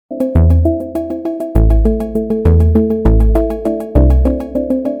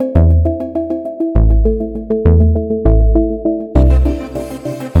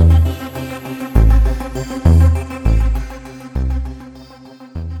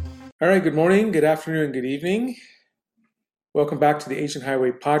All right, good morning, good afternoon, good evening. Welcome back to the Asian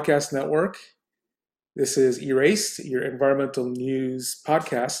Highway Podcast Network. This is Erased, your environmental news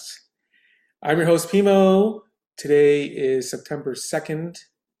podcast. I'm your host, Pimo. Today is September 2nd,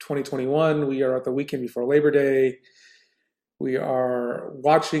 2021. We are at the weekend before Labor Day. We are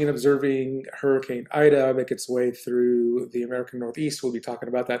watching and observing Hurricane Ida make its way through the American Northeast. We'll be talking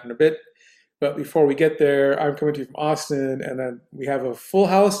about that in a bit. But before we get there, I'm coming to you from Austin, and then we have a full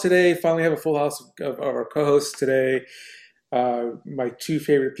house today. Finally, have a full house of our co-hosts today. My two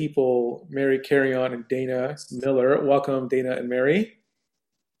favorite people, Mary Carrion and Dana Miller. Welcome, Dana and Mary.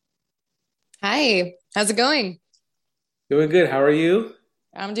 Hi, how's it going? Doing good. How are you?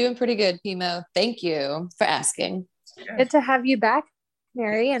 I'm doing pretty good, Pimo. Thank you for asking. Yeah. Good to have you back,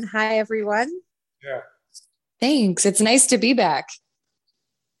 Mary, and hi, everyone. Yeah. Thanks. It's nice to be back.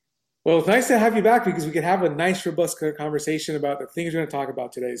 Well, it's nice to have you back because we could have a nice, robust conversation about the things we're going to talk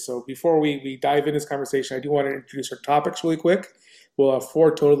about today. So before we dive in this conversation, I do want to introduce our topics really quick. We'll have four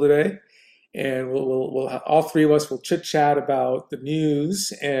total today, and we'll have, all three of us will chit chat about the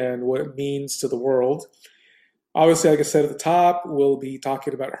news and what it means to the world. Obviously, like I said at the top, we'll be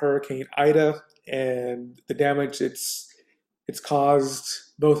talking about Hurricane Ida and the damage it's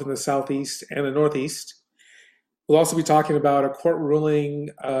caused both in the southeast and the northeast. We'll also be talking about a court ruling.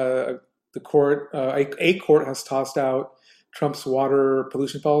 A court has tossed out Trump's water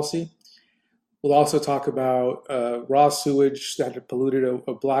pollution policy. We'll also talk about raw sewage that had polluted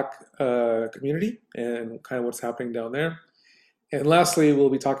a black community and kind of what's happening down there. And lastly, we'll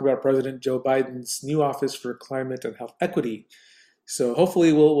be talking about President Joe Biden's new office for climate and health equity. So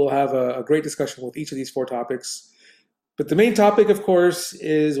hopefully we'll have a great discussion with each of these four topics. But the main topic, of course,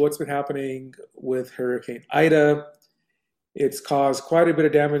 is what's been happening with Hurricane Ida. It's caused quite a bit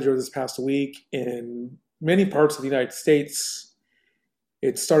of damage over this past week in many parts of the United States.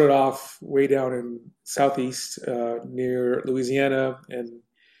 It started off way down in southeast near Louisiana and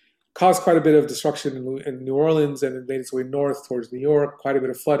caused quite a bit of destruction in New Orleans, and it made its way north towards New York. Quite a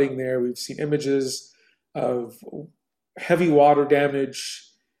bit of flooding there. We've seen images of heavy water damage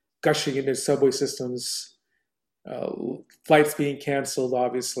gushing into subway systems. Flights being canceled,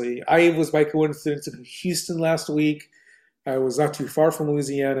 obviously. I was by coincidence in Houston last week. I was not too far from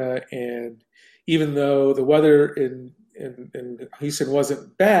Louisiana, and even though the weather in Houston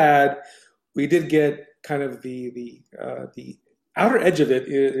wasn't bad, we did get kind of the outer edge of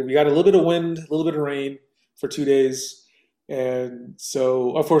it. We got a little bit of wind, a little bit of rain for 2 days, and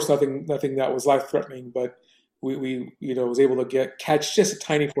so of course nothing that was life threatening, but we was able to catch just a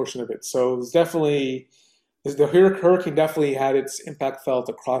tiny portion of it. So it was definitely the hurricane definitely had its impact felt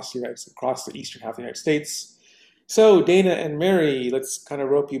across across the eastern half of the United States. So Dana and Mary, let's kind of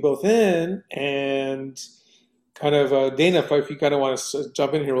rope you both in and kind of Dana, if you kind of want to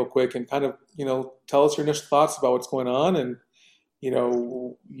jump in here real quick and kind of tell us your initial thoughts about what's going on, and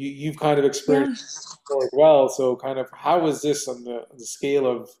you've kind of Yeah. experienced it as well. So kind of how is this on the scale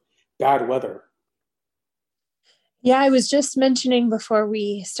of bad weather? Yeah, I was just mentioning before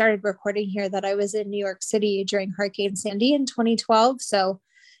we started recording here that I was in New York City during Hurricane Sandy in 2012.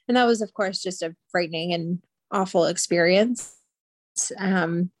 And that was, of course, just a frightening and awful experience.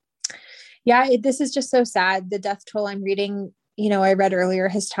 Um, this is just so sad. The death toll I'm reading, I read earlier,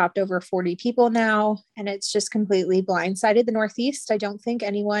 has topped over 40 people now, and it's just completely blindsided the Northeast. I don't think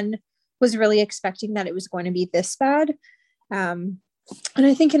anyone was really expecting that it was going to be this bad. Um, and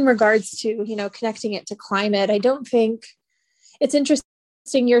I think in regards to, connecting it to climate, I don't think it's interesting.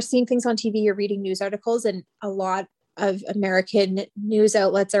 You're seeing things on TV, you're reading news articles, and a lot of American news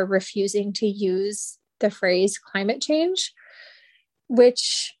outlets are refusing to use the phrase climate change,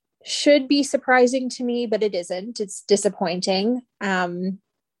 which should be surprising to me, but it isn't. It's disappointing. Climate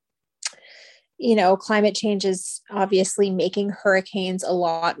change is obviously making hurricanes a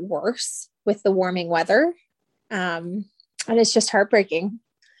lot worse with the warming weather. And it's just heartbreaking.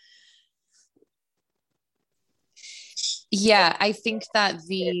 Yeah, I think that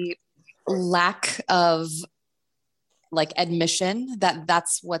the lack of admission that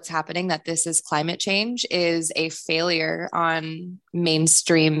that's what's happening, that this is climate change, is a failure on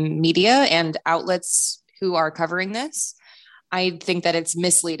mainstream media and outlets who are covering this. I think that it's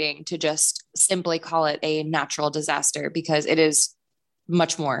misleading to just simply call it a natural disaster, because it is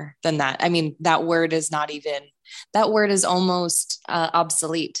much more than that. I mean, that word is almost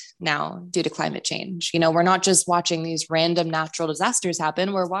obsolete now due to climate change. We're not just watching these random natural disasters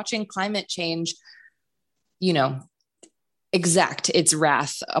happen. We're watching climate change, you know, exact its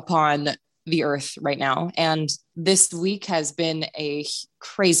wrath upon the earth right now. And this week has been a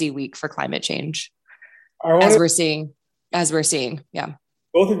crazy week for climate change, I as want we're seeing. Yeah.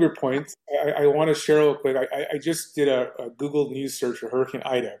 both of your points. I want to share real quick. I just did a Google News search for Hurricane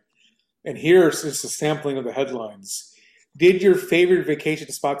Ida, and here's just a sampling of the headlines. Did your favorite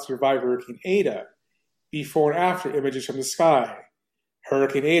vacation spot survive Hurricane Ada? Before and after images from the sky.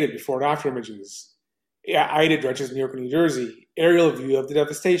 Hurricane Ada before and after images. Yeah, Ida drenches New York and New Jersey. Aerial view of the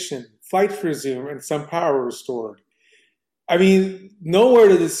devastation. Flights resume and some power restored. I mean, nowhere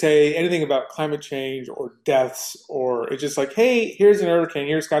did it say anything about climate change or deaths, or it's just like, hey, here's an hurricane,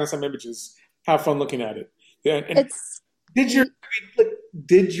 here's kind of some images. Have fun looking at it. And It's did your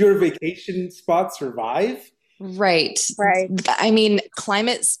did your vacation spot survive? Right. right. I mean,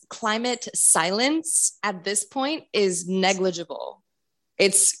 climate silence at this point is negligible.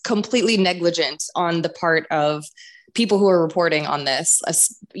 It's completely negligent on the part of people who are reporting on this.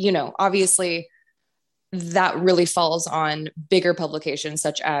 Obviously that really falls on bigger publications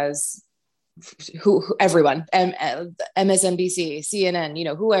such as everyone, MSNBC, CNN,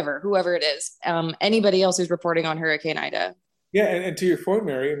 whoever it is, anybody else who's reporting on Hurricane Ida. Yeah, and to your point,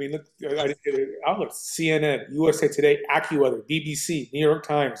 Mary, I mean, look, I just did outlets: CNN, USA Today, AccuWeather, BBC, New York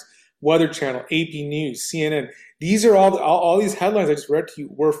Times, Weather Channel, AP News, CNN. These are all these headlines I just read to you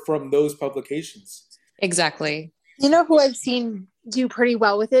were from those publications. Exactly. You know who I've seen do pretty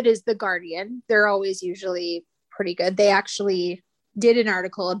well with it is The Guardian. They're always usually pretty good. They actually did an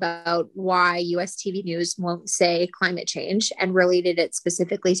article about why US TV news won't say climate change and related it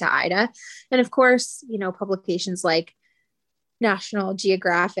specifically to Ida. And of course, publications like National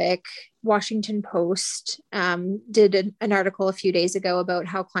Geographic, Washington Post did an article a few days ago about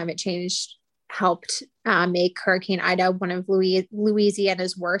how climate change helped make Hurricane Ida one of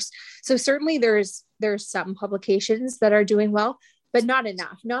Louisiana's worst. So certainly there's some publications that are doing well, but not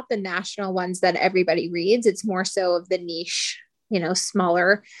enough. Not the national ones that everybody reads. It's more so of the niche,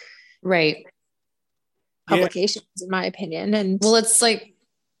 smaller right publications, in my opinion. And well, it's like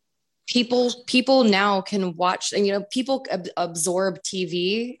people now can watch, and people absorb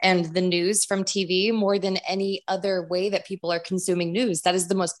TV and the news from TV more than any other way that people are consuming news. That is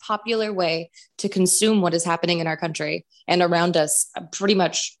the most popular way to consume what is happening in our country and around us. Pretty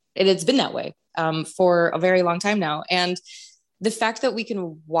much it's been that way for a very long time now. And the fact that we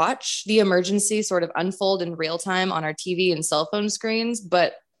can watch the emergency sort of unfold in real time on our TV and cell phone screens,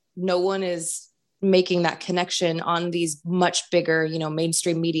 but no one is making that connection on these much bigger,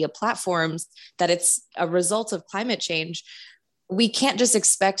 mainstream media platforms, that it's a result of climate change. We can't just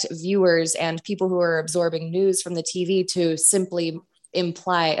expect viewers and people who are absorbing news from the TV to simply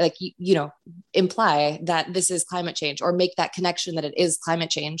imply that this is climate change or make that connection that it is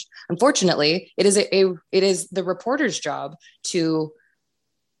climate change. Unfortunately, it is the reporter's job to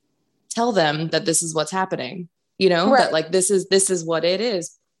tell them that this is what's happening, right. That like, this is what it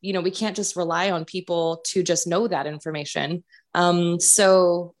is. We can't just rely on people to just know that information.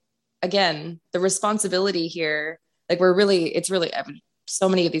 So again, the responsibility here, like so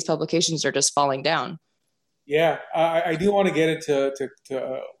many of these publications are just falling down. Yeah, I do want to get into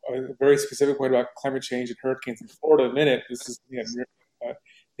a very specific point about climate change and hurricanes in Florida in a minute. This is,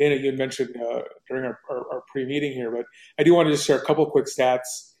 Dana, you had mentioned during our pre-meeting here, but I do want to just share a couple of quick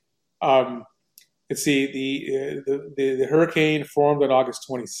stats. Let's see, the hurricane formed on August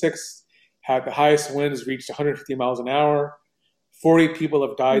 26th, had the highest winds reached 150 miles an hour. 40 people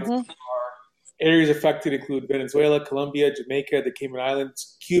have died so far. Areas affected include Venezuela, Colombia, Jamaica, the Cayman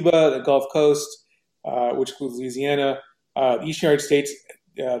Islands, Cuba, the Gulf Coast, which includes Louisiana, the Eastern United States,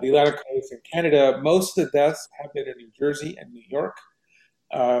 the Atlantic Coast, and Canada. Most of the deaths have been in New Jersey and New York.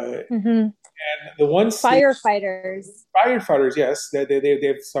 And the ones firefighters, yes,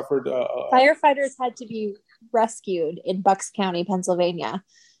 they've suffered. Firefighters had to be rescued in Bucks County, Pennsylvania.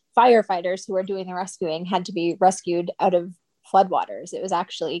 Firefighters who were doing the rescuing had to be rescued out of floodwaters. It was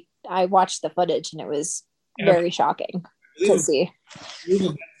actually, I watched the footage and it was very shocking to see.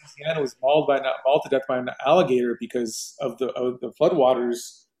 Louisiana was mauled to death by an alligator because of the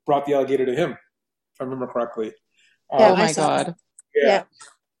floodwaters brought the alligator to him, if I remember correctly. Oh my God. Yeah.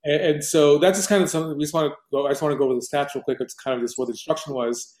 And so that's just kind of something we just want to go. I just want to go over the stats real quick. It's kind of just what the destruction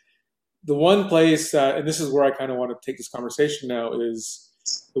was. The one place, and this is where I kind of want to take this conversation now, is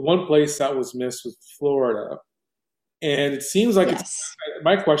the one place that was missed was Florida. And it seems like it's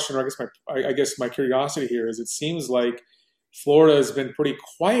my question, or I guess my curiosity here is, it seems like Florida has been pretty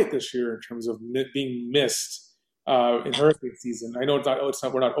quiet this year in terms of being missed in hurricane season. I know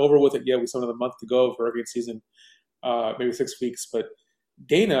we're not over with it yet. We still have a month to go for hurricane season, maybe 6 weeks. But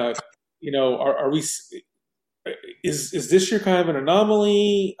Dana, are we? Is this year kind of an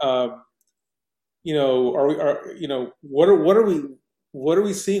anomaly? What are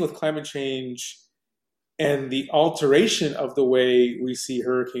we seeing with climate change? and the alteration of the way we see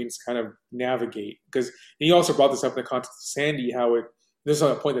hurricanes kind of navigate. Because he also brought this up in the context of Sandy, how it, this is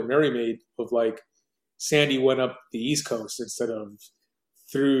a point that Mary made of like Sandy went up the East Coast instead of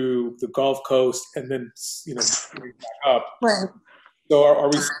through the Gulf Coast and then, back up. Right. So are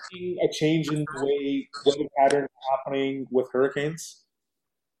we seeing a change in the way weather patterns are happening with hurricanes?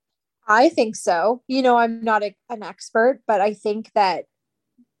 I think so. I'm not an expert, but I think that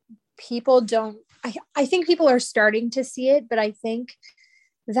people don't, I think people are starting to see it, but I think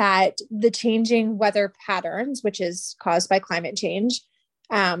that the changing weather patterns, which is caused by climate change,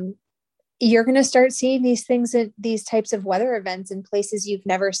 you're going to start seeing these things, these types of weather events in places you've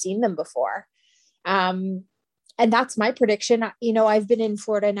never seen them before. And that's my prediction. I've been in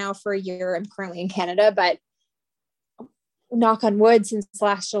Florida now for a year. I'm currently in Canada, but knock on wood, since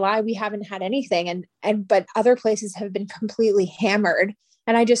last July, we haven't had anything. But other places have been completely hammered.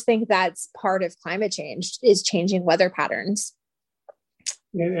 And I just think that's part of climate change, is changing weather patterns.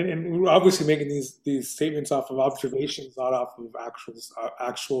 And we're obviously making these statements off of observations, not off of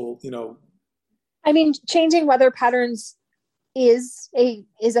actual. I mean, changing weather patterns is a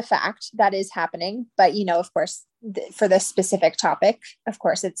fact that is happening, but of course, for this specific topic, of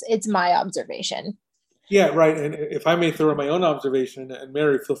course, it's my observation. Yeah, right. And if I may throw in my own observation, and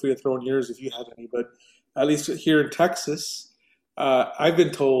Mary, feel free to throw in yours if you have any, but at least here in Texas, I've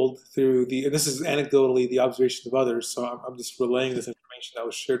been told through and this is anecdotally the observation of others, so I'm just relaying this information that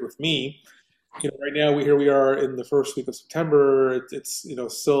was shared with me. Right now here we are in the first week of September. It's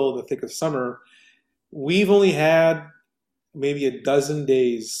still in the thick of summer. We've only had maybe a dozen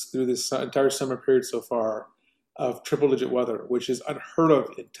days through this entire summer period so far of triple-digit weather, which is unheard of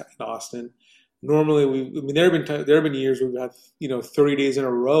in Austin. Normally, there have been years we've had 30 days in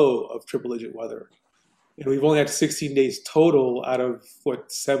a row of triple-digit weather. And we've only had 16 days total out of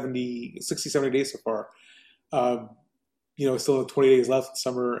 60, 70 days so far. Still 20 days left in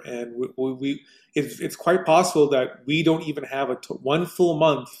summer, and it's quite possible that we don't even have one full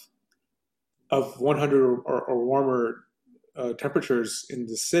month of 100 or warmer temperatures in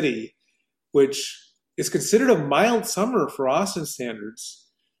the city, which is considered a mild summer for Austin standards.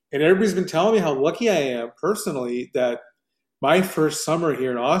 And everybody's been telling me how lucky I am personally that my first summer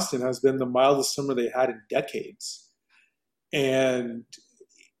here in Austin has been the mildest summer they had in decades.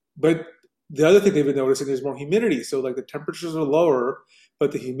 But the other thing they've been noticing is more humidity. So like the temperatures are lower,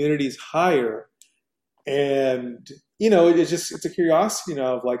 but the humidity is higher. And, it's a curiosity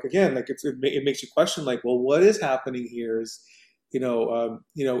now of like, again, like it makes you question like, well, what is happening here is,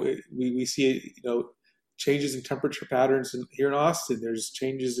 we see, changes in temperature patterns here in Austin. There's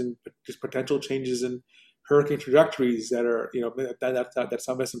potential changes in hurricane trajectories that are, that's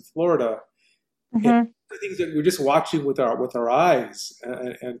not missing Florida. Mm-hmm. And things that we're just watching with our eyes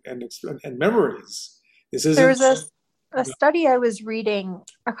and memories. There was a study I was reading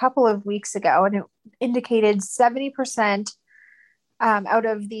a couple of weeks ago, and it indicated 70% out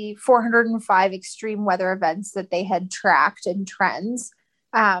of the 405 extreme weather events that they had tracked in trends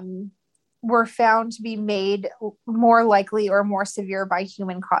were found to be made more likely or more severe by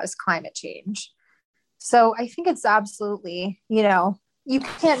human-caused climate change. So I think it's absolutely, you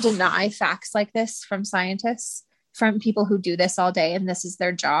can't deny facts like this from scientists, from people who do this all day, and this is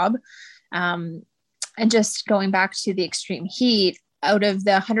their job. And just going back to the extreme heat, out of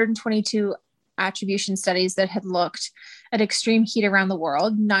the 122 attribution studies that had looked at extreme heat around the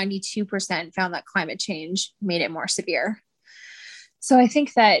world, 92% found that climate change made it more severe. So I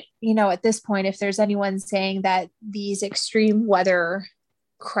think that, at this point, if there's anyone saying that these extreme weather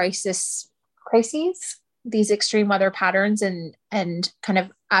crises, these extreme weather patterns and kind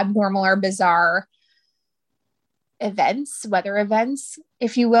of abnormal or bizarre events, weather events,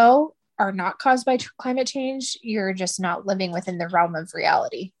 if you will, are not caused by climate change, you're just not living within the realm of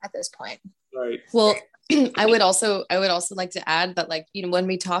reality at this point. Right. Well, I would also like to add that, like, when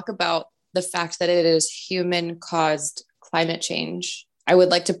we talk about the fact that it is human caused climate change, I would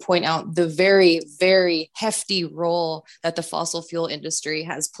like to point out the very, very hefty role that the fossil fuel industry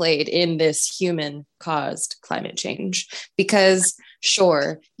has played in this human caused climate change. Because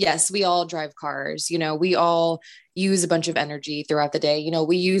sure, yes, we all drive cars, we all use a bunch of energy throughout the day.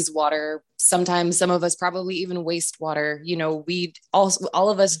 We use water. Sometimes some of us probably even waste water. We also, all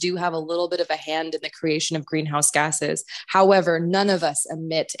of us do have a little bit of a hand in the creation of greenhouse gases. However, none of us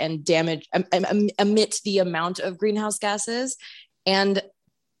emit the amount of greenhouse gases and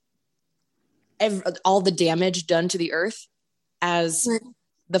all the damage done to the earth as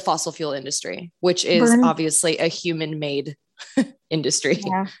the fossil fuel industry, which is obviously a human-made industry.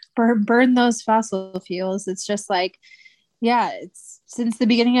 Yeah, burn those fossil fuels. It's just like, yeah, it's since the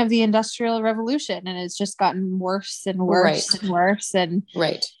beginning of the Industrial Revolution, and it's just gotten worse and worse Right. and worse. And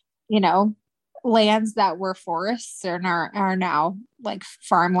Right. you know, lands that were forests are now like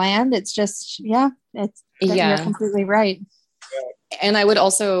farmland. It's just, yeah, it's you're Yeah. completely right. And I would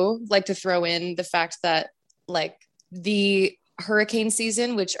also like to throw in the fact that like the hurricane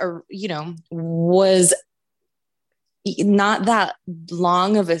season, which are, was not that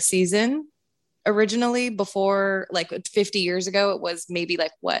long of a season originally. Before, like 50 years ago, it was maybe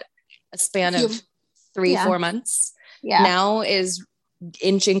like what, a span of 3-4 months. Yeah. Now is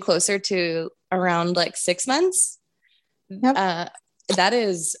inching closer to around like 6 months. Yep. That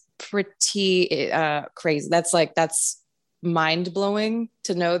is pretty crazy. That's mind-blowing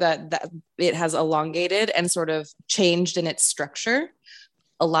to know that it has elongated and sort of changed in its structure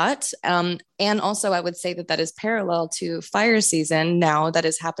a lot. And also I would say that is parallel to fire season now that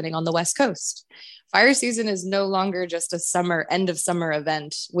is happening on the West Coast. Fire season is no longer just a end of summer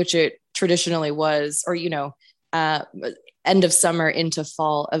event, which it traditionally was, or end of summer into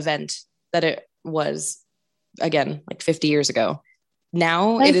fall event that it was, again, like 50 years ago.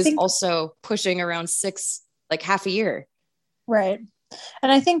 Now it is also pushing around 6, like half a year. Right.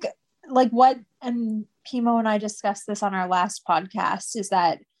 And I think and Pimo and I discussed this on our last podcast, is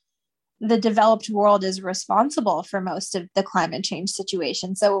that the developed world is responsible for most of the climate change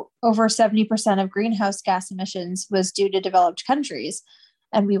situation. So over 70% of greenhouse gas emissions was due to developed countries.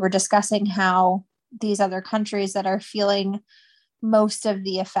 And we were discussing how these other countries that are feeling most of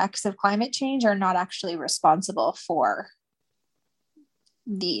the effects of climate change are not actually responsible for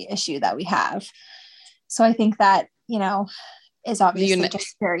the issue that we have. So I think that, is obviously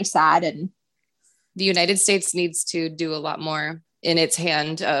just very sad. And the United States needs to do a lot more in its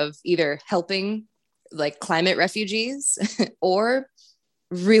hand of either helping like climate refugees or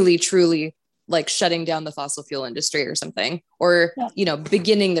really truly like shutting down the fossil fuel industry or something, or,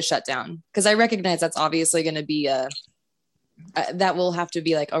 beginning the shutdown. Because I recognize that's obviously going to be that will have to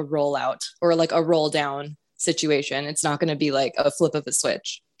be like a rollout or like a roll down situation. It's not going to be like a flip of a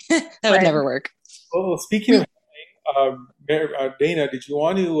switch. That would never work. Well, speaking of Dana, did you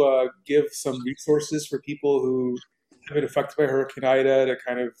want to give some resources for people who have been affected by Hurricane Ida to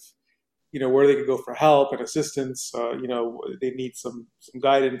kind of, where they could go for help and assistance? They need some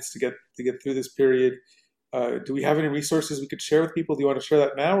guidance to get through this period. Do we have any resources we could share with people? Do you want to share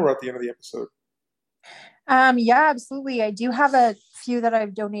that now or at the end of the episode? Yeah, absolutely. I do have a few that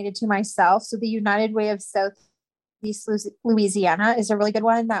I've donated to myself. So the United Way of Southeast Louisiana is a really good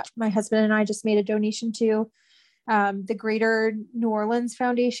one that my husband and I just made a donation to. The Greater New Orleans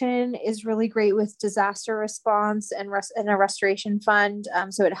Foundation is really great with disaster response and a restoration fund.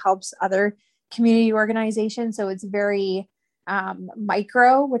 So it helps other community organizations. So it's very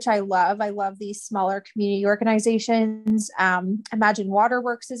micro, which I love. I love these smaller community organizations. Imagine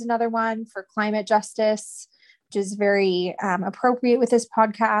Waterworks is another one for climate justice, which is very appropriate with this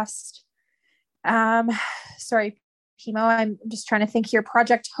podcast. Sorry, Pimo, I'm just trying to think here.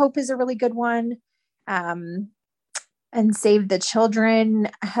 Project Hope is a really good one. And Save the Children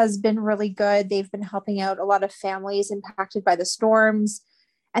has been really good. They've been helping out a lot of families impacted by the storms.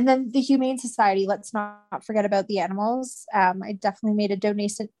 And then the Humane Society, let's not forget about the animals. I definitely made a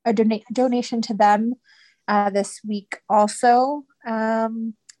donation to them this week also.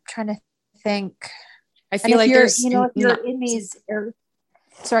 Trying to think. I feel like there's, if you're in these,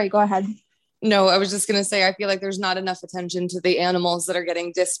 sorry, go ahead. No, I was just going to say, I feel like there's not enough attention to the animals that are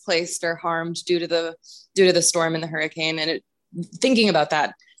getting displaced or harmed due to the storm and the hurricane. And thinking about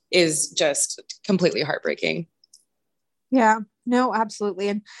that is just completely heartbreaking. Yeah, no, absolutely.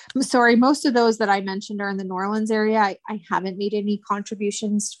 And I'm sorry, most of those that I mentioned are in the New Orleans area. I haven't made any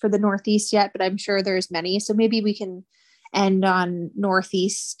contributions for the Northeast yet, but I'm sure there's many. So maybe we can end on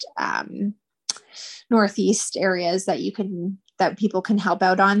Northeast areas that people can help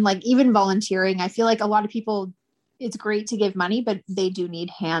out on, like even volunteering. I feel like a lot of people, it's great to give money, but they do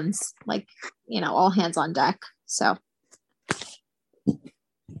need hands, like, all hands on deck. So.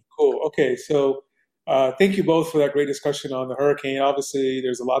 Cool. Okay. So thank you both for that great discussion on the hurricane. Obviously,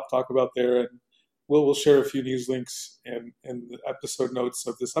 there's a lot to talk about there, and we'll share a few news links in the episode notes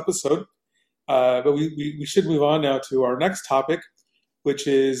of this episode. But we should move on now to our next topic, which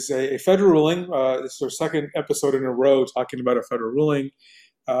is a federal ruling. This is our second episode in a row talking about a federal ruling.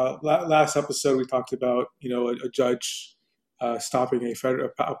 Last episode, we talked about, a judge stopping a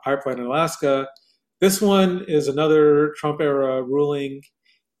pipeline in Alaska. This one is another Trump-era ruling.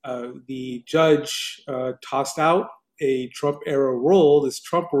 The judge tossed out a Trump-era rule. This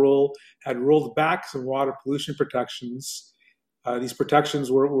Trump rule had rolled back some water pollution protections. These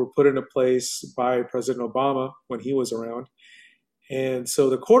protections were put into place by President Obama when he was around. And so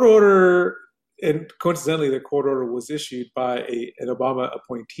the court order, and coincidentally, the court order was issued by an Obama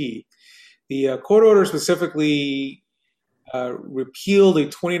appointee. The court order specifically repealed a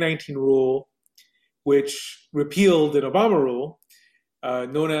 2019 rule, which repealed an Obama rule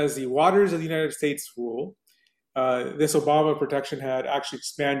known as the Waters of the United States rule. This Obama protection had actually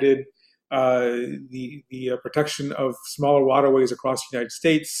expanded the protection of smaller waterways across the United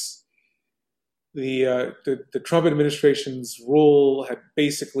States. The Trump administration's rule had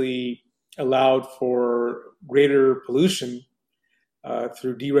basically allowed for greater pollution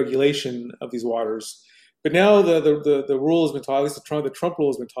through deregulation of these waters. But now the rule has been tossed, at least the Trump rule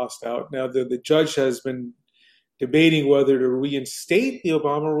has been tossed out. Now the judge has been debating whether to reinstate the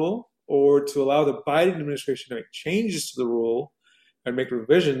Obama rule or to allow the Biden administration to make changes to the rule and make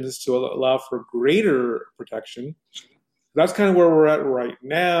revisions to allow for greater protection. That's kind of where we're at right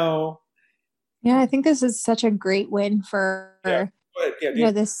now. Yeah, I think this is such a great win for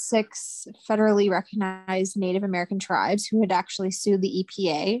the 6 federally recognized Native American tribes who had actually sued the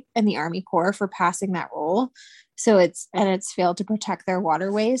EPA and the Army Corps for passing that rule. So it's failed to protect their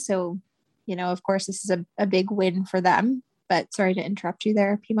waterways. So, of course, this is a big win for them. But sorry to interrupt you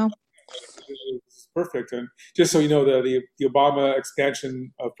there, Pimo. Perfect. And just so you know, the Obama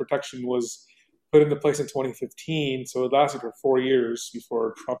expansion of protection was put into place in 2015. So it lasted for 4 years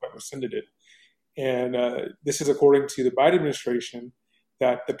before Trump rescinded it. And this is according to the Biden administration,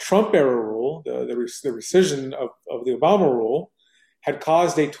 that the Trump era rule, the rescission of the Obama rule, had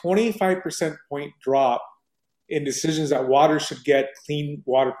caused a 25% point drop in decisions that waters should get clean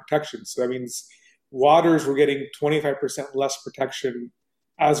water protection. So that means waters were getting 25% less protection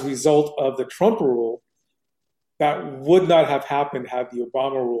as a result of the Trump rule. That would not have happened had the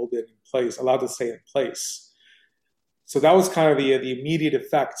Obama rule been in place, allowed to stay in place. So that was kind of the immediate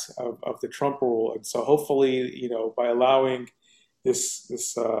effect of the Trump rule. And so hopefully, by allowing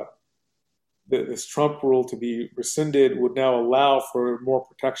this Trump rule to be rescinded would now allow for more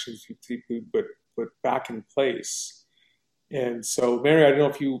protections to be put back in place. And so, Mary, I don't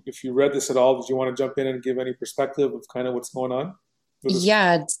know if you read this at all. Did you want to jump in and give any perspective of kind of what's going on?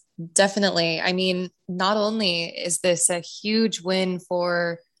 Yeah, definitely. I mean, not only is this a huge win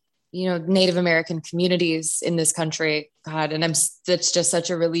for Native American communities in this country, God, and it's just such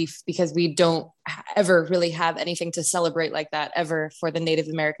a relief because we don't ever really have anything to celebrate like that ever for the Native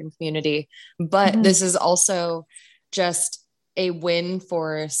American community. But this is also just a win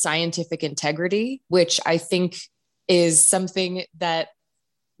for scientific integrity, which I think is something that,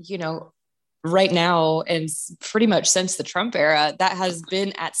 right now and pretty much since the Trump era, that has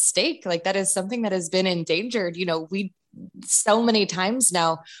been at stake. Like that is something that has been endangered. So many times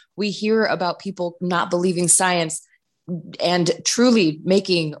now we hear about people not believing science and truly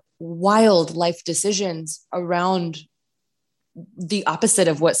making wild life decisions around the opposite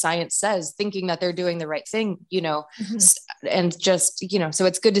of what science says, thinking that they're doing the right thing, and just, so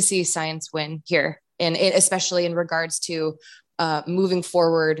it's good to see science win here. And especially in regards to moving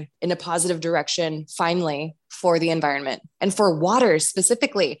forward in a positive direction, finally, for the environment and for water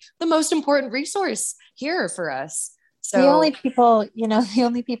specifically, the most important resource here for us. So the only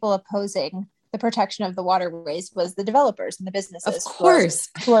people opposing the protection of the waterways was the developers and the businesses, of course,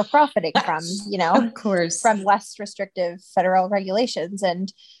 who are profiting from, of course, from less restrictive federal regulations.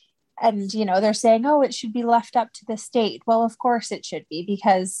 And they're saying, oh, it should be left up to the state. Well, of course it should be,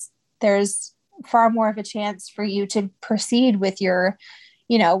 because there's far more of a chance for you to proceed with your,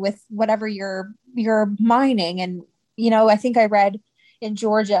 with whatever you're mining. And, I think I read in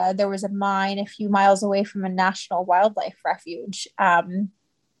Georgia, there was a mine a few miles away from a national wildlife refuge,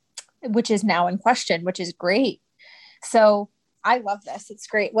 which is now in question, which is great. So I love this. It's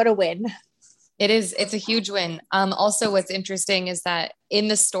great. What a win. It is. It's a huge win. Also, what's interesting is that in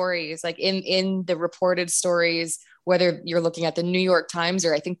the stories, like in the reported stories, whether you're looking at the New York Times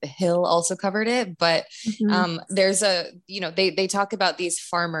or I think The Hill also covered it, but there's they talk about these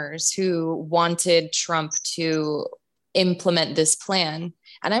farmers who wanted Trump to implement this plan.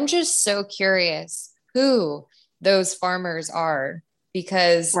 And I'm just so curious who those farmers are,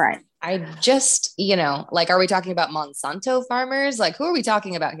 because I just, are we talking about Monsanto farmers? Like, who are we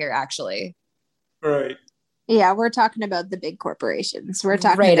talking about here actually? Right. Yeah, we're talking about the big corporations. We're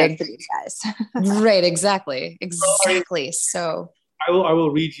talking about the big guys. Right, exactly. So I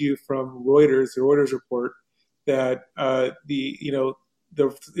will read you from Reuters, the Reuters report, that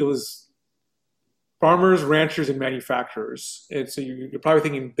it was farmers, ranchers, and manufacturers. And so you're probably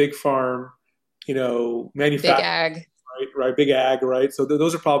thinking big farm, manufacturing, big ag, right, big ag, right. So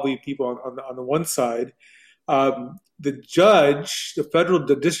those are probably people on the one side. The judge,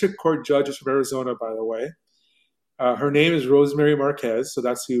 the district court judge is from Arizona, by the way. Her name is Rosemary Marquez, so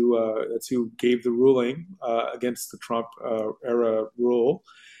that's who gave the ruling against the Trump era rule.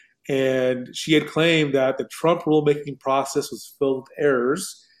 And she had claimed that the Trump rulemaking process was filled with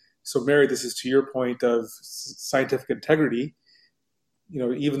errors. So, Mary, this is to your point of scientific integrity.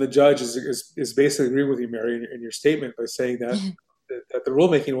 Even the judge is basically agreeing with you, Mary, in your statement by saying that the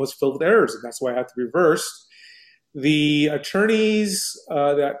rulemaking was filled with errors, and that's why it had to be reversed. The attorneys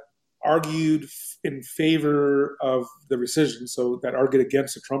that argued in favor of the rescission, so that argued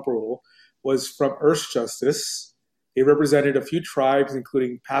against the Trump rule, was from Earthjustice. They represented a few tribes,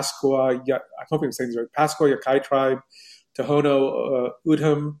 including Pascua, I hope I'm saying this right, Pascua Yakai tribe, Tohono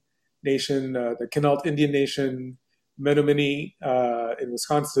O'odham Nation, the Quinault Indian Nation, Menominee in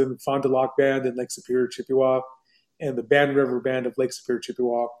Wisconsin, Fond du Lac Band in Lake Superior, Chippewa, and the Band River Band of Lake Superior,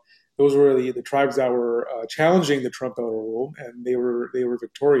 Chippewa. Those were the tribes that were challenging the Trump rule, and they were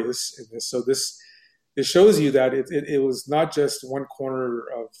victorious in this. So this shows you that it was not just one corner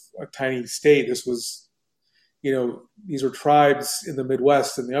of a tiny state. This was, these were tribes in the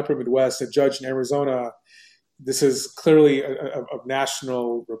Midwest, in the upper Midwest, a judge in Arizona. This is clearly of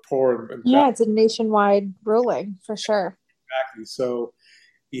national rapport. Yeah, it's a nationwide ruling for sure. Exactly. So,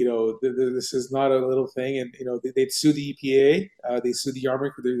 this is not a little thing. And, they'd sue the EPA. They sued the Army,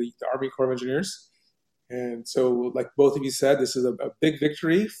 the Army Corps of Engineers. And so, like both of you said, this is a big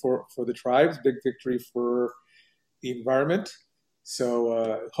victory for the tribes, big victory for the environment.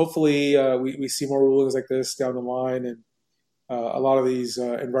 So hopefully we see more rulings like this down the line, and a lot of these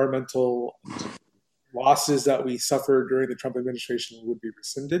environmental losses that we suffered during the Trump administration would be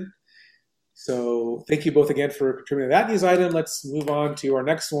rescinded. So thank you both again for contributing to that news item. Let's move on to our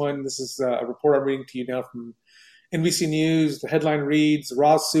next one. This is a report I'm reading to you now from NBC News. The headline reads,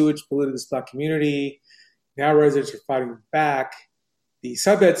 raw sewage polluted this Black community. Now residents are fighting back. The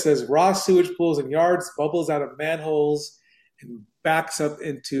subhead says, raw sewage pools and yards bubbles out of manholes and backs up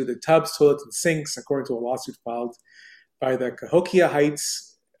into the tubs, toilets, and sinks, according to a lawsuit filed by the Cahokia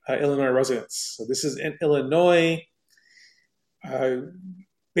Heights, Illinois residents. So this is in Illinois.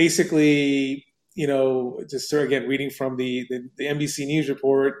 Basically, just again, reading from the NBC News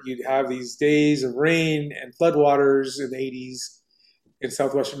report, you'd have these days of rain and floodwaters in the 80s in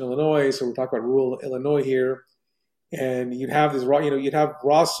southwestern Illinois. So we're talking about rural Illinois here. And you'd have this you'd have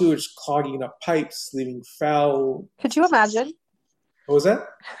raw sewage clogging up pipes, leaving foul. Could you imagine? What was that?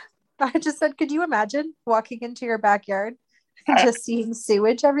 I just said, could you imagine walking into your backyard and just seeing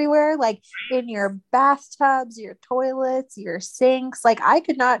sewage everywhere, like in your bathtubs, your toilets, your sinks? Like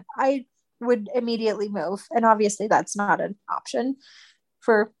I would immediately move. And obviously that's not an option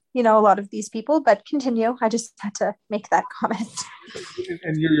for, a lot of these people, but continue. I just had to make that comment.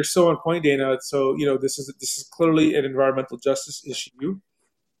 And you're so on point, Dana. So, this is clearly an environmental justice issue.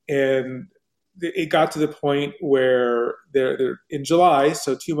 And it got to the point where there in July,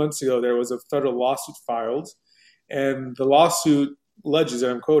 so 2 months ago, there was a federal lawsuit filed. And the lawsuit alleges,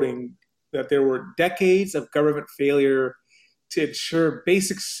 and I'm quoting, that there were decades of government failure to ensure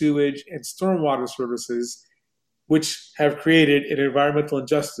basic sewage and stormwater services, which have created an environmental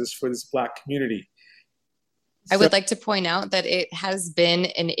injustice for this Black community. I would like to point out that it has been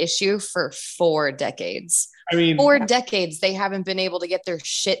an issue for 4 decades. 4 decades, they haven't been able to get their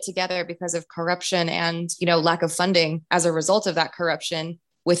shit together because of corruption and, lack of funding as a result of that corruption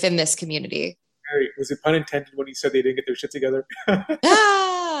within this community. Was it pun intended when you said they didn't get their shit together?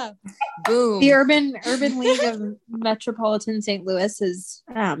 Boom. The Urban League of Metropolitan St. Louis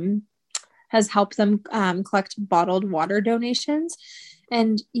has helped them collect bottled water donations.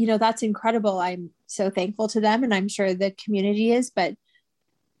 And, that's incredible. I'm so thankful to them, and I'm sure the community is, but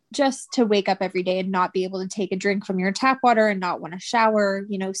just to wake up every day and not be able to take a drink from your tap water and not want to shower,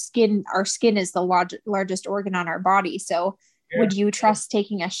 our skin is the largest organ on our body. So would you trust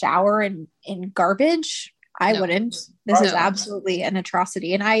taking a shower in garbage? I wouldn't. This is absolutely an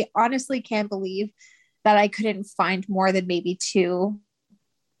atrocity. And I honestly can't believe that I couldn't find more than maybe 2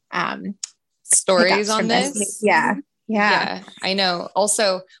 stories on this. Yeah, I know.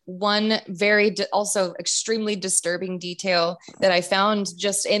 Also, one also extremely disturbing detail that I found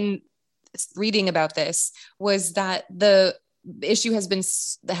just in reading about this was that the issue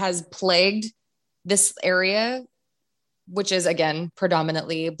has plagued this area, which is, again,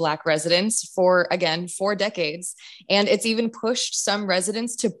 predominantly Black residents for 4 decades. And it's even pushed some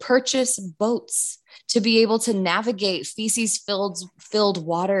residents to purchase boats to be able to navigate feces-filled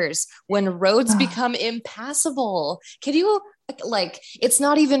waters when roads become impassable. Can you, it's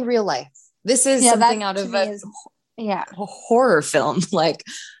not even real life. This is something out of a horror film.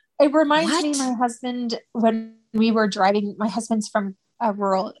 It reminds me, my husband, when we were driving, my husband's from not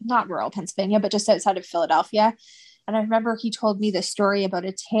rural Pennsylvania, but just outside of Philadelphia. And I remember he told me the story about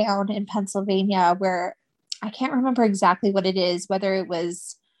a town in Pennsylvania where I can't remember exactly what it is, whether it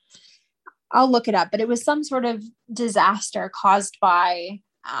was, I'll look it up, but it was some sort of disaster caused by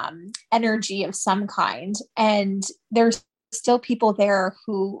energy of some kind. And there's still people there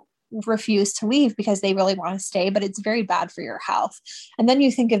who refuse to leave because they really want to stay, but it's very bad for your health. And then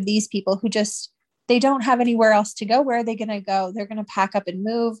you think of these people who just, they don't have anywhere else to go. Where are they going to go? They're going to pack up and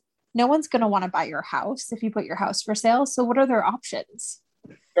move. No one's going to want to buy your house if you put your house for sale. So what are their options?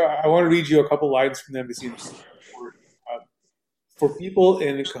 I want to read you a couple lines from them to see. For people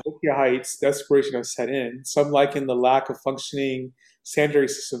in Cahokia Heights, desperation has set in. Some liken the lack of functioning sanitary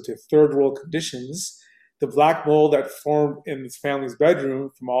system to third world conditions. The black mold that formed in his family's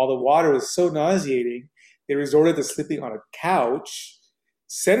bedroom from all the water was so nauseating, they resorted to sleeping on a couch.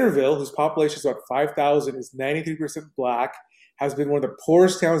 Centerville, whose population is about 5,000, is 93% black, has been one of the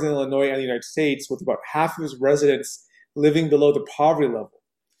poorest towns in Illinois and the United States, with about half of its residents living below the poverty level.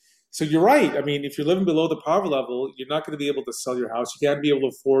 So you're right. I mean, if you're living below the poverty level, you're not going to be able to sell your house. You can't be able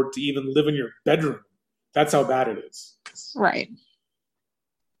to afford to even live in your bedroom. That's how bad it is. Right.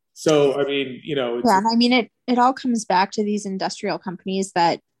 So, I mean, and I mean, it all comes back to these industrial companies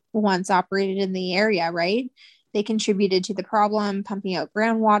that once operated in the area, right? They contributed to the problem, pumping out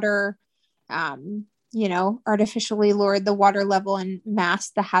groundwater, artificially lowered the water level and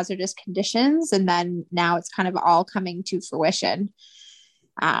masked the hazardous conditions. And then now it's kind of all coming to fruition.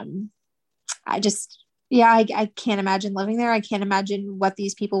 I can't imagine living there. I can't imagine what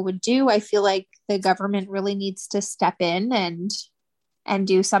these people would do. I feel like the government really needs to step in and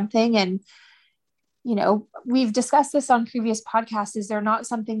do something. And, we've discussed this on previous podcasts. Is there not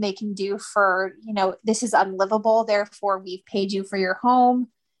something they can do for, this is unlivable, therefore we've paid you for your home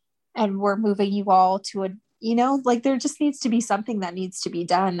and we're moving you all to there just needs to be something that needs to be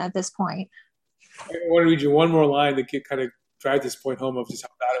done at this point. I want to read you one more line that kind of drive this point home of just how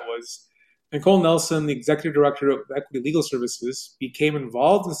bad it was. Nicole Nelson, the executive director of Equity Legal Services, became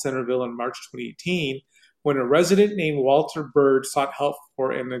involved in Centerville in March 2018 when a resident named Walter Bird sought help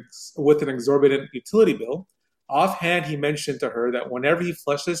with an exorbitant utility bill. Offhand, he mentioned to her that whenever he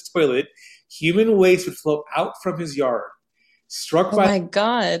flushed his toilet, human waste would flow out from his yard. Struck by my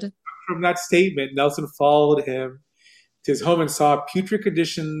God. From that statement, Nelson followed him to his home and saw putrid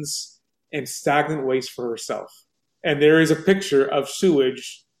conditions and stagnant waste for herself. And there is a picture of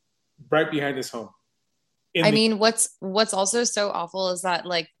sewage right behind his home. What's also so awful is that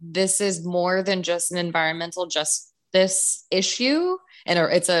this is more than just an environmental justice issue, and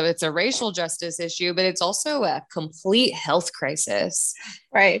it's a racial justice issue, but it's also a complete health crisis,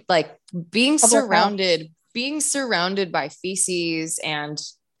 right? Like being surrounded by feces and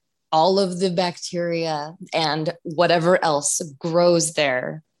all of the bacteria and whatever else grows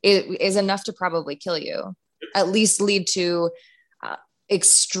there, it is enough to probably kill you, at least lead to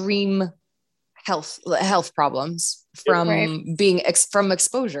extreme health problems from from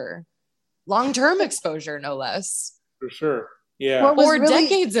exposure, long-term exposure, no less. For sure. Yeah. Or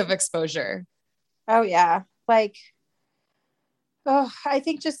decades of exposure. Oh yeah. I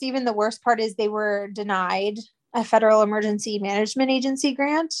think just even the worst part is they were denied a federal emergency management agency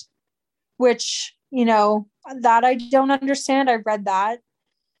grant, which, that I don't understand. I read that.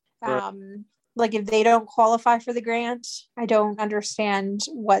 Right. If they don't qualify for the grant, I don't understand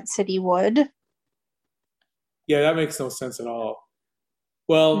what city would. Yeah, that makes no sense at all.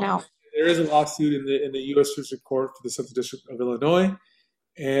 Well, no. There is a lawsuit in the U.S. District Court for the Central District of Illinois,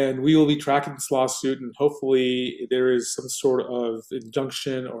 and we will be tracking this lawsuit, and hopefully there is some sort of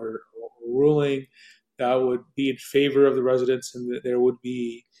injunction or ruling that would be in favor of the residents, and that there would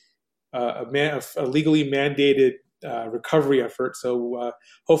be a legally mandated recovery effort. So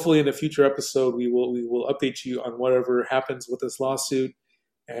hopefully in a future episode we will update you on whatever happens with this lawsuit,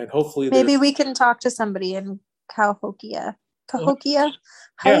 and hopefully maybe we can talk to somebody in Cahokia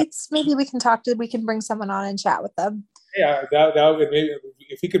Heights. Yeah. Maybe we can bring someone on and chat with them. Yeah, that would, maybe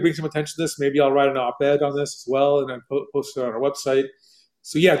if we could bring some attention to this, maybe I'll write an op-ed on this as well and then post it on our website.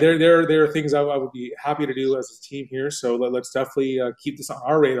 So yeah, there are things I would be happy to do as a team here. So let's definitely keep this on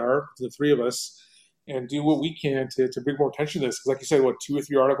our radar, the three of us, and do what we can to bring more attention to this. Because like you said, 2 or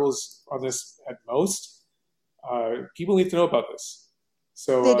 3 articles on this at most. People need to know about this.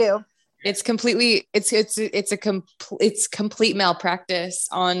 So they do. It's completely it's complete malpractice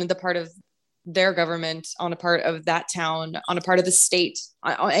on the part of their government, on a part of that town, on a part of the state,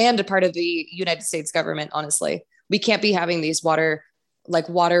 and a part of the United States government. Honestly, we can't be having these water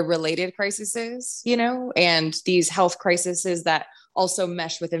related crises, and these health crises that also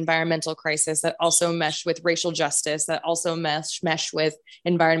mesh with environmental crisis, that also mesh with racial justice, that also mesh with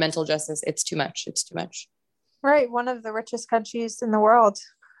environmental justice. It's too much. Right, one of the richest countries in the world,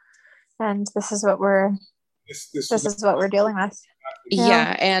 and this is what we're This dealing with. Yeah.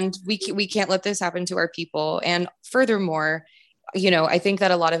 Yeah, and we can't let this happen to our people. And furthermore, I think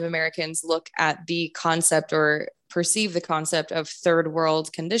that a lot of Americans look at the concept or perceive the concept of third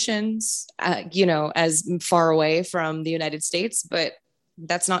world conditions, as far away from the United States, but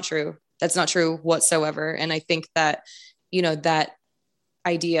that's not true. That's not true whatsoever. And I think that, that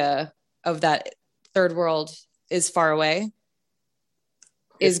idea of that third world is far away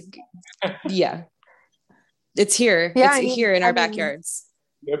is, yeah, it's here. Yeah, It's here in our backyards.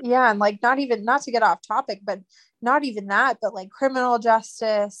 Yeah, and like not to get off topic, but not even that, but like criminal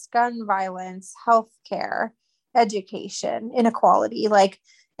justice, gun violence, healthcare, education, inequality, like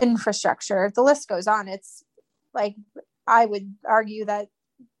infrastructure, the list goes on. It's like, I would argue that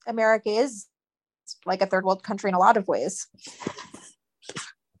America is like a third world country in a lot of ways.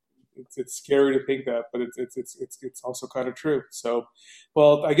 It's scary to think that, but it's also kind of true. So,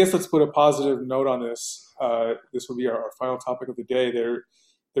 well, I guess let's put a positive note on this. This will be our final topic of the day.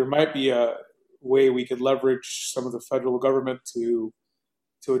 There might be a way we could leverage some of the federal government to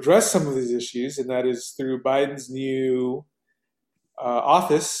address some of these issues, and that is through Biden's new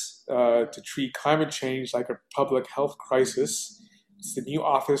office to treat climate change like a public health crisis. It's the new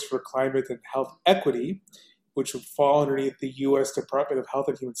Office for Climate and Health Equity, which would fall underneath the U.S. Department of Health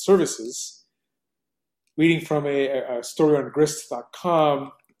and Human Services. Reading from a story on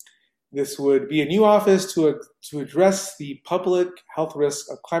grist.com, this would be a new office to address the public health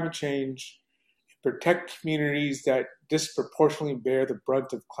risk of climate change and protect communities that disproportionately bear the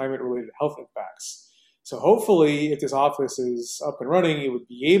brunt of climate-related health impacts. So hopefully, if this office is up and running, it would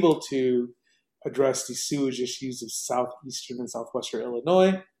be able to address the sewage issues of southeastern and southwestern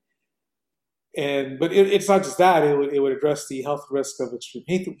Illinois. But it's not just that. It would address the health risk of extreme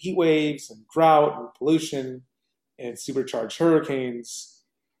heat waves and drought and pollution and supercharged hurricanes.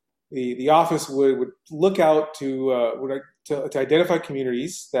 The office would look out to identify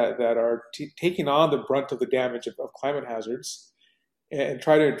communities that are taking on the brunt of the damage of climate hazards and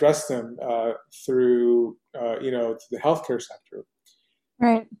try to address them through the healthcare sector.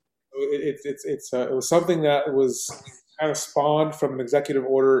 Right. It was something that was kind of spawned from an executive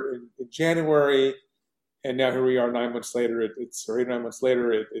order in January, and now here we are 9 months later. It's 8 or 9 months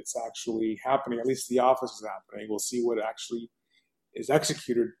later. It's actually happening. At least the office is happening. We'll see what actually is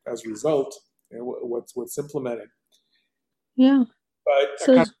executed as a result and what's implemented. Yeah. But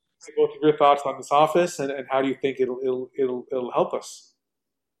so, kind of both of your thoughts on this office and how do you think it'll help us?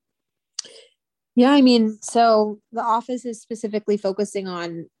 Yeah, I mean, so the office is specifically focusing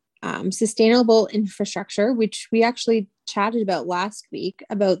on sustainable infrastructure, which we actually chatted about last week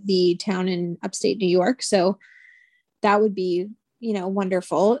about the town in upstate New York. So that would be,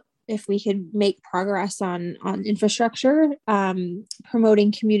 wonderful if we could make progress on infrastructure,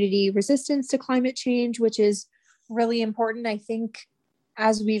 promoting community resistance to climate change, which is really important. I think,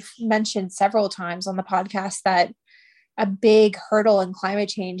 as we've mentioned several times on the podcast, that a big hurdle in climate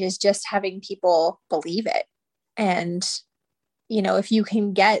change is just having people believe it. And if you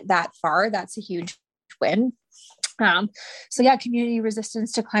can get that far, that's a huge win. So yeah, community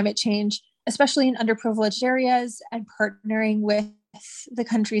resistance to climate change, especially in underprivileged areas, and partnering with the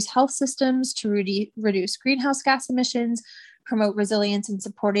country's health systems to reduce greenhouse gas emissions, promote resilience, and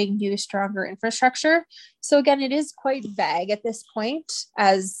supporting new, stronger infrastructure. So again, it is quite vague at this point,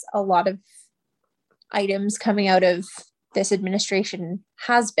 as a lot of items coming out of this administration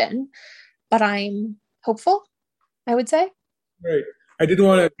has been, but I'm hopeful, I would say. Right. I did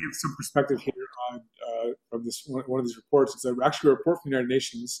want to give some perspective here on from this one of these reports. It's actually a report from the United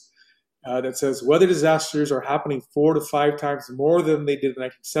Nations that says weather disasters are happening 4 to 5 times more than they did in the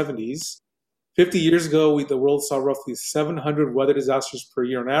 1970s. 50 years ago, the world saw roughly 700 weather disasters per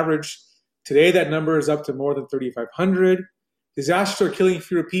year on average. Today, that number is up to more than 3,500. Disasters are killing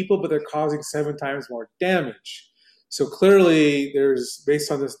fewer people, but they're causing 7 times more damage. So clearly, there's,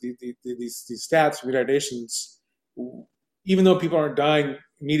 based on these stats from the United Nations, even though people aren't dying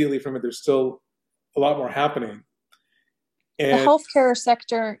immediately from it, there's still a lot more happening. And the healthcare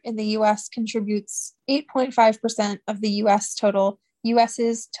sector in the U.S. contributes 8.5% of the U.S.'s total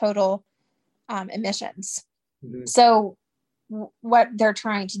emissions. Mm-hmm. So what they're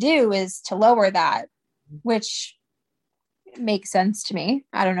trying to do is to lower that, which makes sense to me.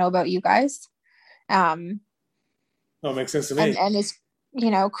 I don't know about you guys. No, it makes sense to me. And is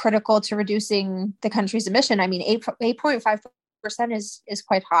critical to reducing the country's emission. I mean, 8.5% is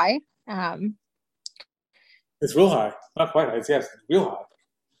quite high. It's real high. Not quite high. It's real high.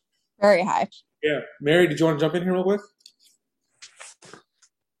 Very high. Yeah. Mary, did you want to jump in here real quick?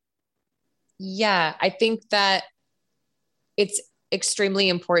 Yeah, I think that it's extremely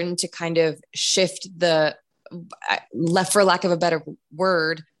important to kind of shift the left, for lack of a better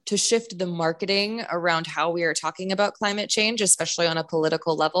word, to shift the marketing around how we are talking about climate change, especially on a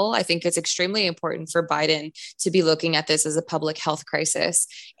political level. I think it's extremely important for Biden to be looking at this as a public health crisis.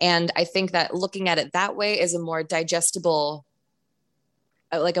 And I think that looking at it that way is a more digestible,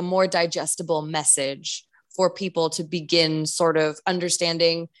 like a more digestible message for people to begin sort of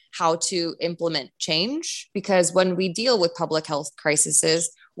understanding how to implement change. Because when we deal with public health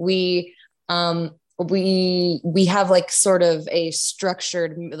crises, we have like sort of a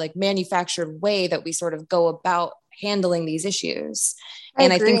structured, like manufactured way that we sort of go about handling these issues. I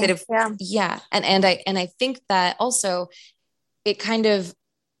And I think agree. that if Yeah. yeah, and I think that also it kind of,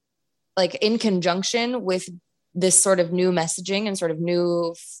 like, in conjunction with this sort of new messaging and sort of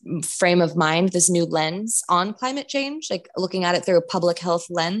new frame of mind, this new lens on climate change, like looking at it through a public health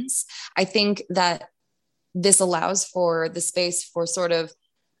lens, I think that this allows for the space for sort of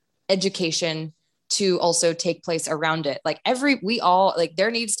education to also take place around it. Like we all, like,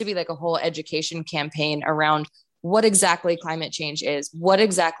 there needs to be like a whole education campaign around what exactly climate change is, what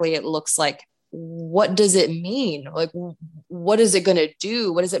exactly it looks like, what does it mean, like what is it going to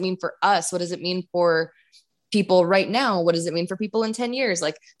do, what does it mean for us, what does it mean for people right now, what does it mean for people in 10 years.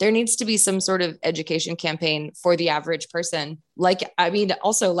 Like there needs to be some sort of education campaign for the average person, like, I mean,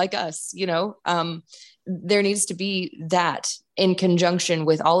 also like us, there needs to be that in conjunction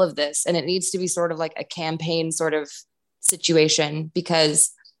with all of this, and it needs to be sort of like a campaign sort of situation,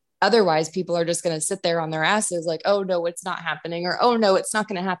 because otherwise people are just going to sit there on their asses like, oh no, it's not happening, or oh no, it's not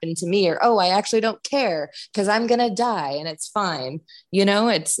going to happen to me, or oh, I actually don't care because I'm going to die and it's fine.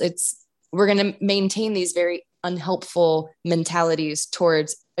 It's we're going to maintain these very unhelpful mentalities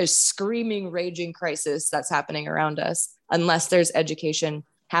towards a screaming, raging crisis that's happening around us, unless there's education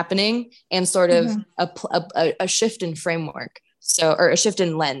happening and sort of Mhm. a shift in framework. So, or a shift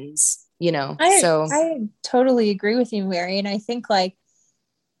in lens, I so. I totally agree with you, Mary. And I think like,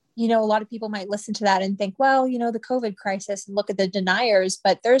 a lot of people might listen to that and think, well, the COVID crisis and look at the deniers,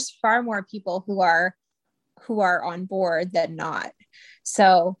 but there's far more people who are on board than not.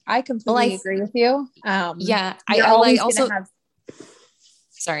 So I Well, completely agree with you. yeah, You're I always going also, to have,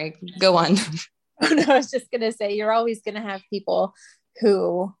 sorry, go on. oh no, I was just going to say, you're always going to have people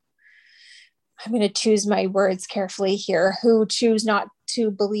who, I'm going to choose my words carefully here, who choose not to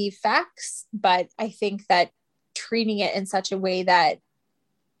believe facts. But I think that treating it in such a way that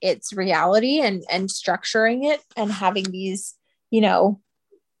it's reality, and structuring it and having these, you know,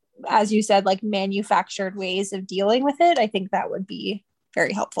 as you said, like manufactured ways of dealing with it, I think that would be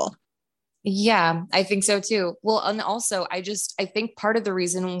very helpful. Yeah, I think so too. Well, and also I think part of the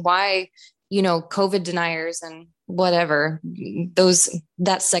reason why, COVID deniers and whatever,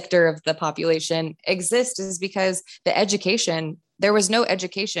 that sector of the population exist is because there was no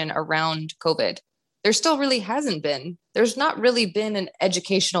education around COVID. There still really hasn't been. There's not really been an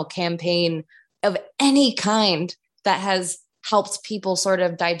educational campaign of any kind that has helped people sort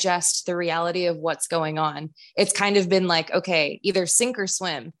of digest the reality of what's going on. It's kind of been like, okay, either sink or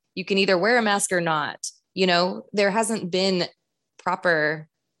swim. You can either wear a mask or not. There hasn't been proper,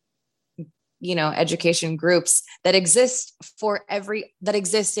 education groups that exist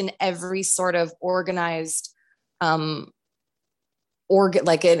in every sort of organized,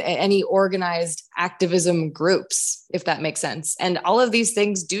 like in any organized activism groups, if that makes sense. And all of these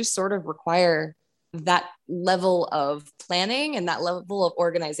things do sort of require that level of planning and that level of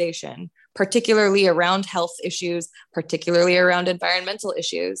organization, particularly around health issues, particularly around environmental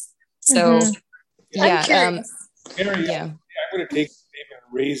issues. So, Mm-hmm. I'm yeah, curious. Mary, yeah, I'm going to take the statement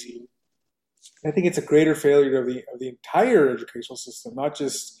and raise you. I think it's a greater failure of the entire educational system, not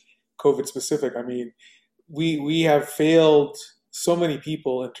just COVID specific. I mean, we have failed so many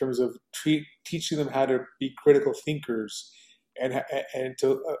people in terms of teaching them how to be critical thinkers, and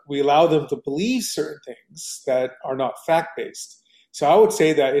to we allow them to believe certain things that are not fact based. So I would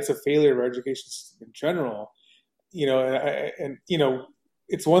say that it's a failure of our education system in general.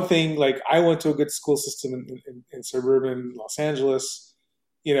 It's one thing. Like I went to a good school system in suburban Los Angeles.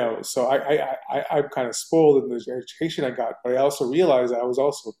 So I'm kind of spoiled in the education I got, but I also realized I was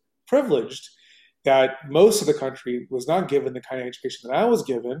also privileged that most of the country was not given the kind of education that I was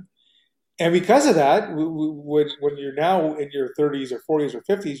given. And because of that, when you're now in your 30s or 40s or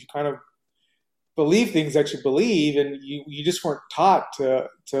 50s, you kind of believe things that you believe, and you just weren't taught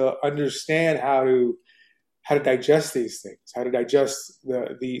to understand how to digest these things, how to digest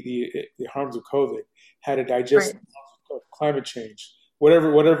the harms of COVID, how to digest Right. the harms of climate change,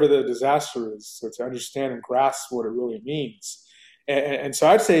 whatever the disaster is, so to understand and grasp what it really means. And so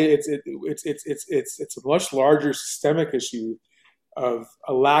I'd say it's a much larger systemic issue of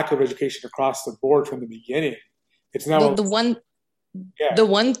a lack of education across the board from the beginning. It's Well, now, yeah, the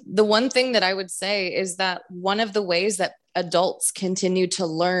one thing that I would say is that one of the ways that adults continue to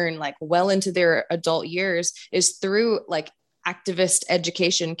learn like well into their adult years is through like activist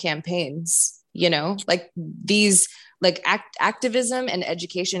education campaigns, you know, like these like activism and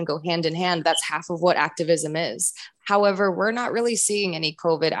education go hand in hand. That's half of what activism is. However, we're not really seeing any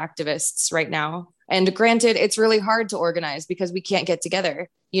COVID activists right now. And granted, it's really hard to organize because we can't get together,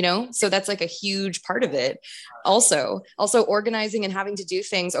 you know? So that's like a huge part of it. Also organizing and having to do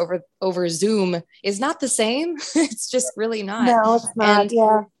things over Zoom is not the same. It's just really not. No, it's not. And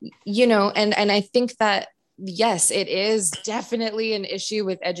Yeah. you know, and I think that yes, it is definitely an issue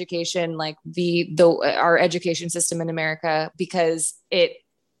with education, like the our education system in America, because it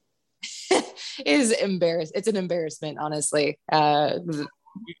is embarrassed. It's an embarrassment, honestly.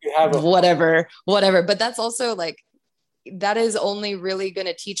 we could have a Whatever. But that's also like, that is only really going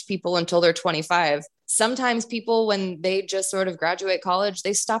to teach people until they're 25. Sometimes people, when they just sort of graduate college,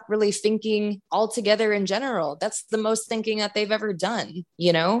 they stop really thinking altogether in general. That's the most thinking that they've ever done,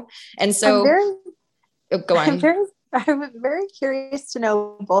 you know? And so go on. I'm very curious to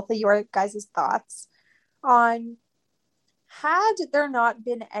know both of your guys' thoughts on, had there not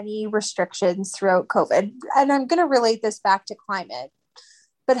been any restrictions throughout COVID, and I'm going to relate this back to climate,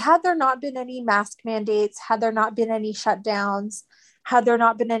 but had there not been any mask mandates, had there not been any shutdowns, had there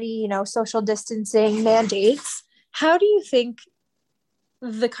not been any, social distancing mandates, how do you think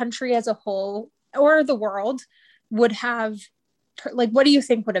the country as a whole or the world would have, like, what do you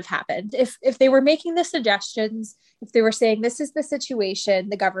think would have happened if they were making the suggestions, if they were saying this is the situation,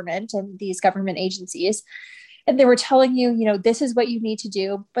 the government and these government agencies, and they were telling you, this is what you need to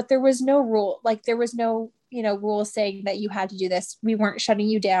do, but there was no rule, like there was no, rules saying that you had to do this. We weren't shutting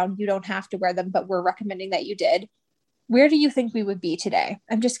you down. You don't have to wear them, but we're recommending that you did. Where do you think we would be today?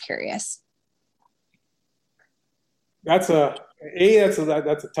 I'm just curious. that's a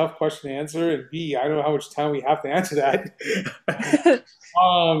that's a tough question to answer, and B, I don't know how much time we have to answer that.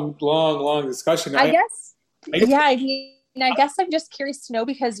 Long discussion. I guess, I guess yeah, I guess I'm just curious to know,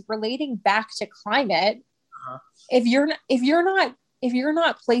 because relating back to climate, if you're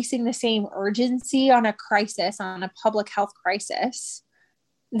not placing the same urgency on a crisis, on a public health crisis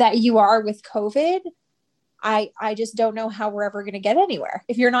that you are with COVID, I just don't know how we're ever going to get anywhere.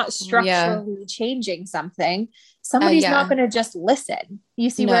 If you're not structurally changing something, somebody's not going to just listen.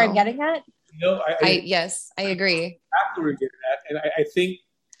 You see where I'm getting at? Yes, I agree. Exactly where you're getting at, and I think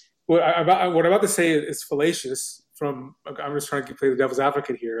what I'm about to say is fallacious. I'm just trying to play the devil's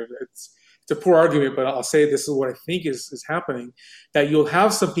advocate here. It's a poor argument, but I'll say this is what I think is happening, that you'll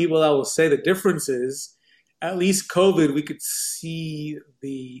have some people that will say the difference is, at least COVID, we could see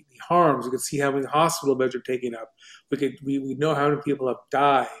the harms. We could see how many hospital beds are taken up. We know how many people have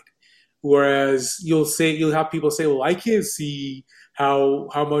died. Whereas you'll have people say, well, I can't see how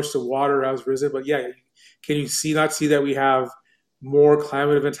much the water has risen. But yeah, can you not see that we have more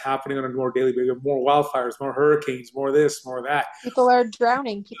climate events happening on a more daily basis, more wildfires, more hurricanes, more this, more that. People are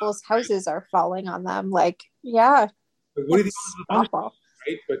drowning. People's houses are falling on them. Like, yeah. But what do you think is the awful,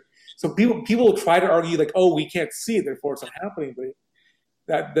 right? But so people will try to argue like, oh, we can't see it, therefore it's not happening.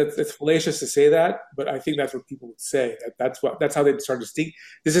 But that's fallacious to say that. But I think that's what people would say. That's how they start to think.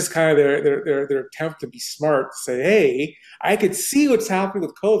 This is kind of their attempt to be smart, to say, hey, I could see what's happening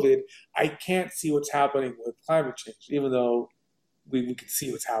with COVID. I can't see what's happening with climate change, even though we can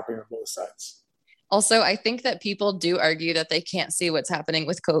see what's happening on both sides. Also, I think that people do argue that they can't see what's happening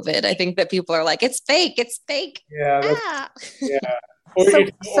with COVID. I think that people are like, it's fake. Yeah. Yeah.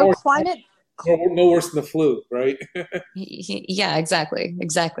 So climate. Or no worse than the flu, right? Yeah, exactly.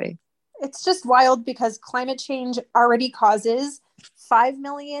 It's just wild because climate change already causes 5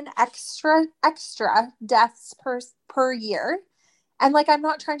 million extra deaths per year. And like, I'm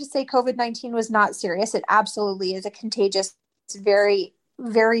not trying to say COVID-19 was not serious. It absolutely is a contagious, very,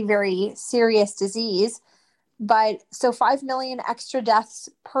 very, very serious disease. But so 5 million extra deaths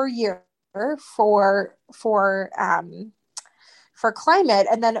per year for climate,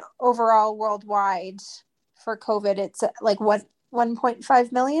 and then overall worldwide for COVID, it's like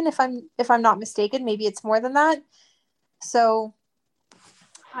 1.5 million, if I'm not mistaken. Maybe it's more than that. So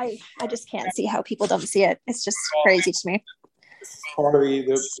I just can't see how people don't see it. It's just crazy to me. Part of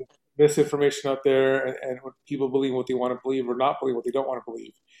the misinformation out there, and when people believe what they want to believe or not believe what they don't want to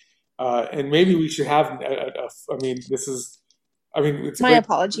believe. And maybe we should have. My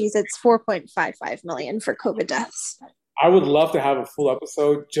apologies. It's 4.55 million for COVID deaths. I would love to have a full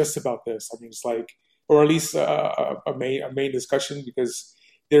episode just about this. I mean, it's like, or at least a main discussion, because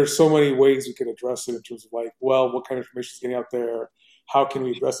there's so many ways we can address it in terms of like, well, what kind of information is getting out there? How can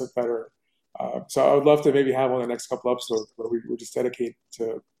we address it better? So I would love to maybe have on the next couple episodes where we just dedicate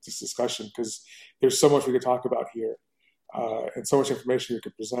to this discussion, because there's so much we could talk about here, and so much information we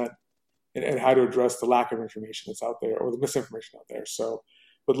could present, and how to address the lack of information that's out there or the misinformation out there. So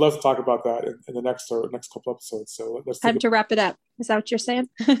would love to talk about that in the next couple episodes. So let's Time to wrap it up. Is that what you're saying?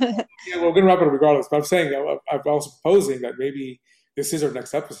 Yeah, we're going to wrap it up regardless. But I'm saying I'm also proposing that maybe this is our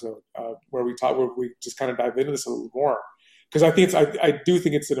next episode, where we just kind of dive into this a little more, because I do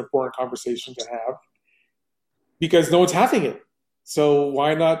think it's an important conversation to have, because no one's having it. So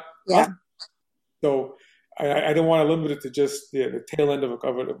why not? Yeah. Us? So I don't want to limit it to just the tail end of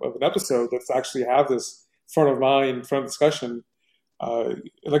an episode. Let's actually have this front of mind, front of discussion.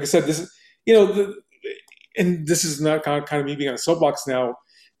 Like I said, this is, and this is not kind of me being on a soapbox now.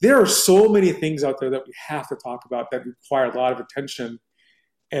 There are so many things out there that we have to talk about that require a lot of attention,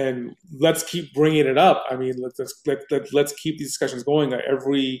 and let's keep bringing it up. I mean, let's keep these discussions going.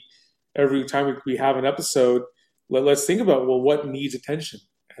 Every time we have an episode, let's think about, well, what needs attention,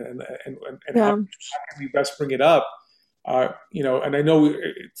 and how can we best bring it up. And I know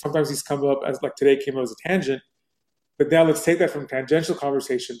sometimes these come up as, like today came up as a tangent, but now let's take that from tangential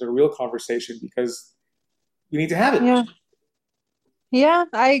conversation to a real conversation, because we need to have it. Yeah,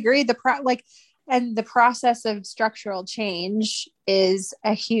 I agree. And the process of structural change is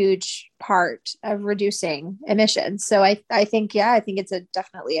a huge part of reducing emissions. So I think it's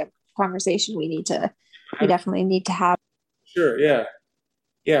definitely a conversation we definitely need to have. Sure.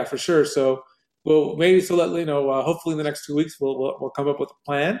 Yeah, for sure. So, well, maybe hopefully in the next 2 weeks we'll come up with a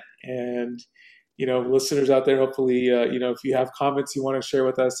plan, and listeners out there, hopefully, if you have comments you want to share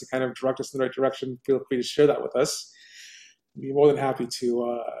with us to kind of direct us in the right direction, feel free to share that with us. We'd be more than happy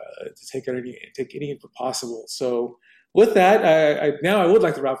to take any input possible. So with that, I would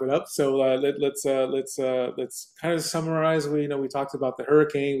like to wrap it up. So let's kind of summarize. We talked about the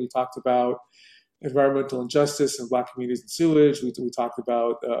hurricane. We talked about environmental injustice and Black communities and sewage. We talked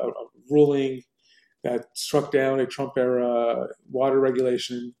about a ruling that struck down a Trump era water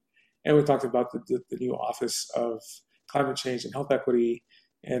regulation. And we talked about the new Office of Climate Change and Health Equity.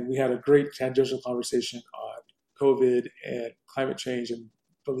 And we had a great tangential conversation on COVID and climate change and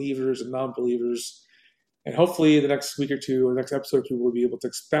believers and non-believers. And hopefully the next week or two, or next episode or two, we'll be able to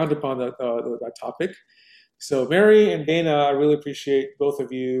expound upon that topic. So Mary and Dana, I really appreciate both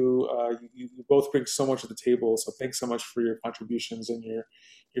of you. You both bring so much to the table. So thanks so much for your contributions and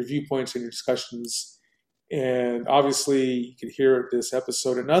your viewpoints and your discussions. And obviously, you can hear this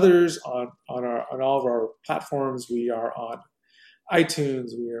episode and others on all of our platforms. We are on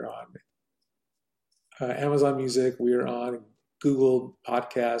iTunes. We are on Amazon Music. We are on Google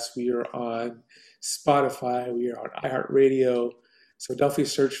Podcasts. We are on Spotify. We are on iHeartRadio. So definitely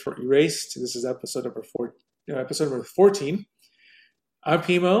search for Erased. This is episode number 14. I'm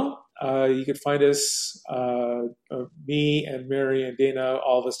Pimo. You can find us, me and Mary and Dana,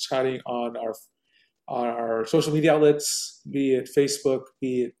 all of us chatting on our social media outlets, be it Facebook,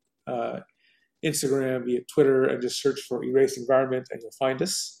 be it Instagram, be it Twitter, and just search for Erased Environment and you'll find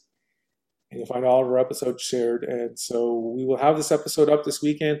us. And you'll find all of our episodes shared. And so we will have this episode up this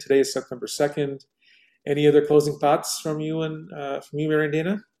weekend. Today is September 2nd. Any other closing thoughts from you, Mary and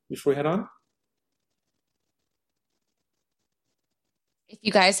Dana, before we head on?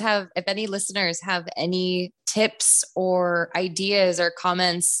 If any listeners have any tips or ideas or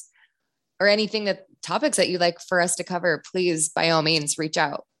comments or topics that you'd like for us to cover, please, by all means, reach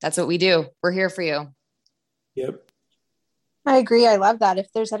out. That's what we do. We're here for you. Yep. I agree. I love that.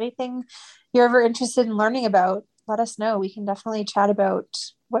 If there's anything you're ever interested in learning about, let us know. We can definitely chat about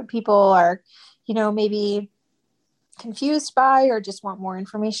what people are, maybe confused by or just want more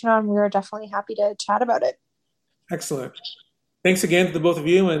information on. We're definitely happy to chat about it. Excellent. Thanks again to the both of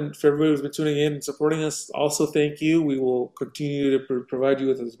you, and for everybody who's been tuning in and supporting us. Also, thank you. We will continue to provide you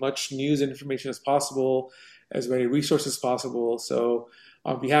with as much news and information as possible, as many resources as possible. So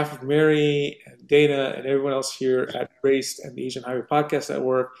on behalf of Mary and Dana and everyone else here at Erased and the Asian Highway Podcast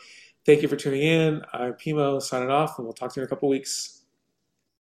Network, thank you for tuning in. I'm Pimo signing off, and we'll talk to you in a couple weeks.